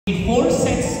4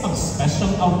 sets of special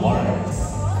awards.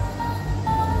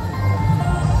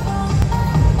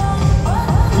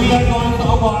 We are going to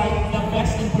award the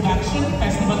Best in Production,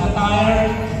 Festival Attire,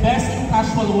 Best in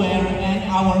Casual Wear, and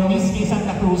our Miss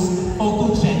Sta Cruz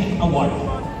Photogenic Award.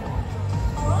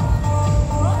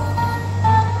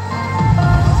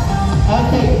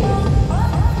 Okay.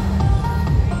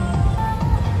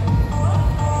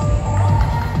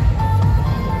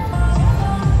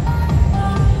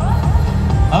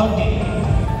 Okay.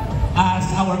 As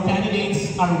our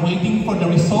candidates are waiting for the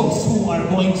results who are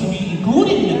going to be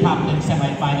included in the top 10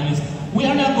 semi-finalists, we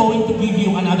are now going to give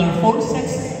you another 4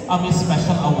 sets of a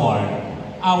special award.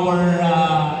 Our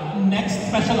next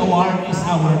special award is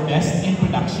our Best in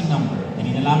Production number.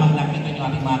 Kanina lamang nakita nyo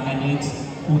ating mga candidates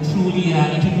who truly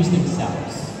introduce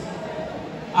themselves.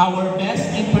 Our Best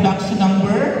in Production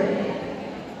number,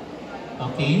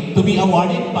 okay, to be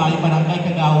awarded by Barangay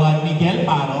Kagawad Miguel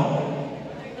Paro.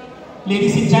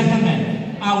 Ladies and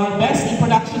gentlemen, our Best in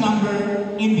Production number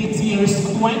in this year's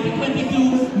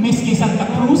 2022 Miss Sta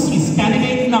Cruz is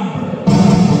candidate number.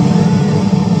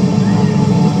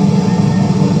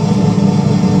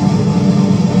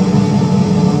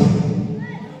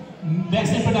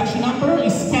 Best in Production number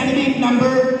is candidate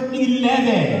number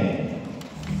 11.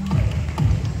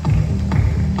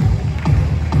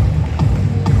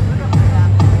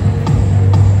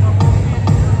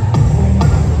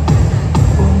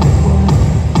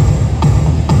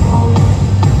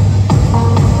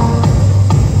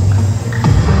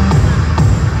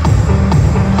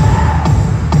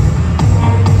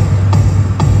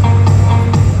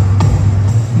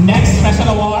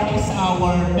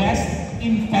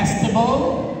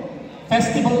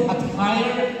 Festival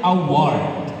Attire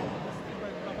Award.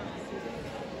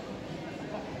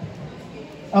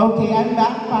 Okay, I'm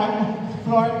back,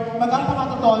 Floor.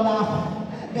 Magkakapatotoo na ako.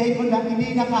 Dahil ko na,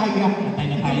 hindi na kaya. Ay,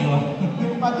 na kayo.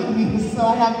 Yung pag-ibig, so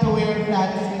I have to wear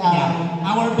flats. Yeah.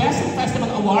 Our Best in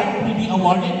Festival Award will be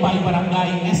awarded by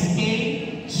Barangay SK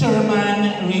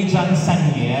Sherman Region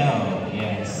Saniel.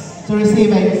 Yes. To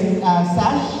receive a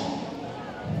sash.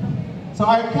 So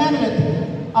our candidate,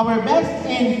 our Best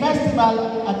in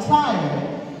Festival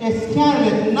Attire is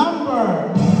candidate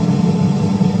number...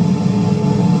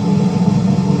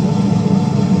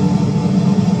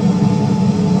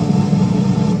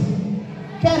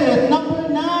 Candidate number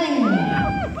 9!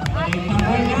 Candidate number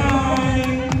 9!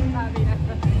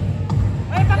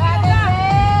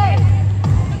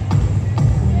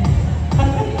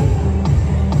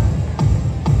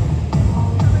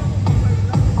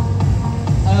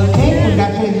 Okay,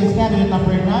 congratulations, candidate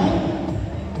number 9.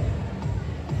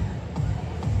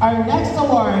 Our next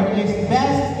award is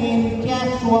Best in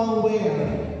Casual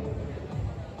Wear.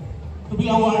 To be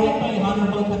awarded by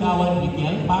Honorable Kagawad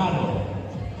Miguel Paro.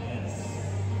 Yes.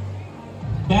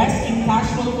 Best in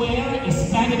Casual Wear is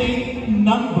candidate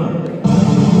number...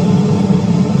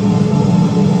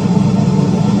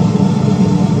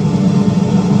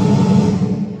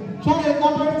 Candidate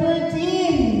number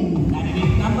 13.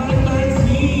 Candidate number 13.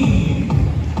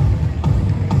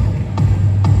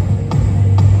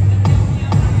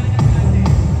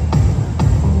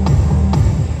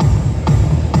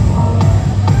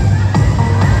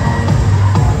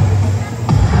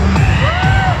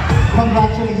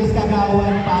 Congratulations,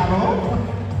 Kagawad Paro.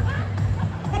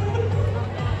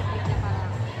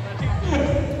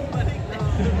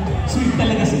 Sweet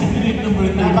talaga si candidate number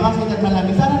 13. Napakasweet at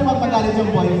malamig. Sana naman magalit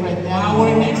yung boyfriend niya. Our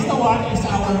next award is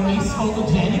our Miss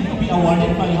Photogenic to be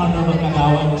awarded by Honorable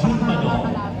Kagawad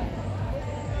Jumpano.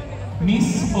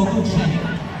 Miss Photogenic.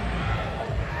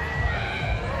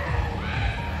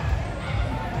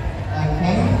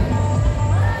 Okay.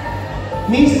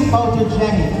 Miss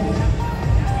Photogenic.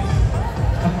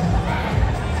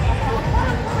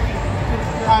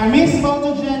 Our Miss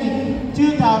Photogenic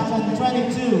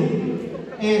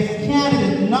 2022 is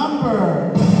candidate number...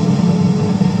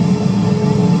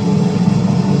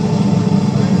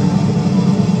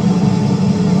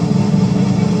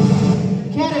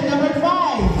 Candidate number 5.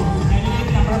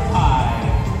 Candidate number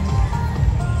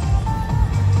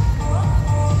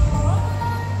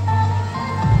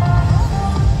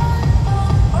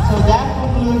 5. So that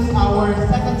concludes our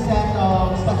second set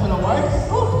of special awards.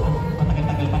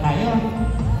 Matagal-tagal pa tayo.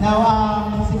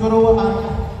 Now, siguro,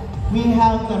 we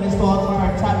have the result for our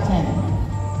top 10.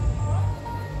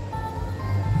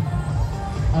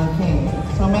 Okay,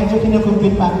 so medyo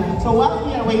kinukumpit pa. So while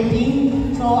we are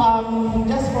waiting, so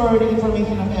just for the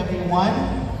information of everyone,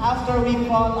 after we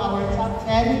call our top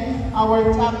 10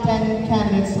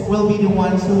 candidates will be the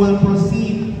ones who will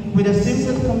proceed with the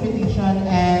swimsuit competition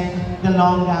and the the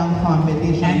long gown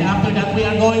competition. And after that, we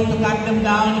are going to cut them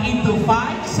down into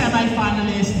 5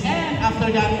 semi-finalists. And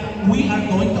after that, we are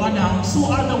going to announce who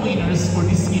are the winners for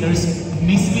this year's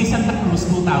Miss Sta Cruz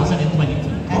 2022.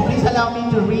 And please allow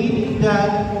me to read the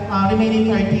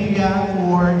remaining criteria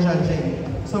for judging.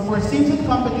 So for swimsuit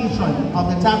competition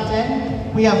of the top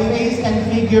 10, we have face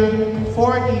and figure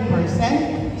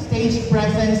 40%, stage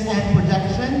presence and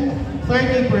projection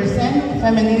 30%,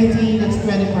 femininity that's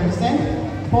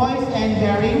 20%, poise and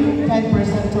daring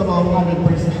 10%, total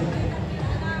 100%.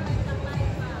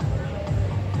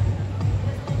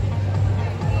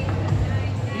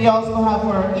 We also have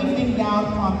our evening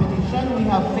gown competition. We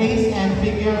have face and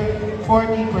figure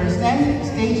 40%,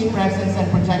 stage presence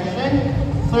and projection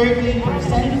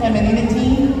 30%,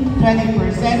 femininity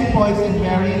 20%, poise and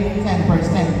daring 10%.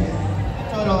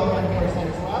 Total 100%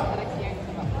 as well.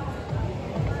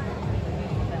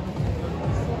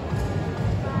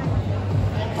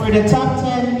 And for the top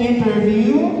 10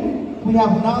 interview, we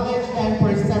have knowledge and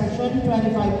perception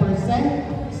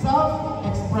 25%,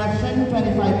 self-expression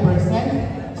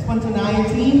 25%,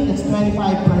 spontaneity is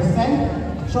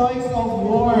 25%, choice of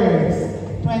words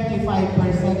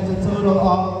 25% is a total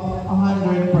of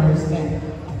 100%.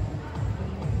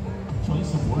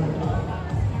 Choice of words.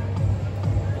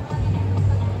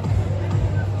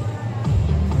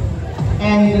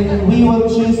 And we will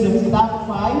choose the top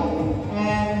 5.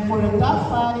 And for the top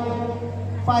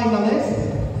 5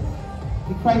 finalists,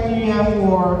 the criteria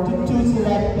to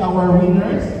select our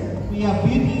winners, we have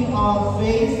beauty of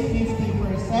face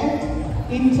 50%,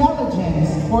 intelligence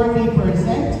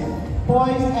 40%,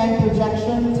 poise and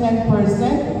projection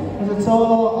 10%, with a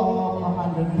total of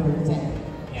 100%.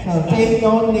 Yes, so take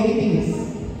note,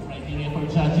 ladies. Criteria for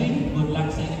judging. Good luck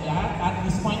sa inyo lahat. At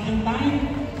this point in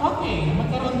time, okay,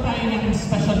 magkaroon tayo ng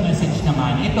special message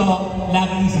naman. Ito,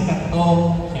 laging sikat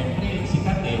to. Siyempre,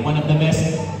 sikat eh. One of the best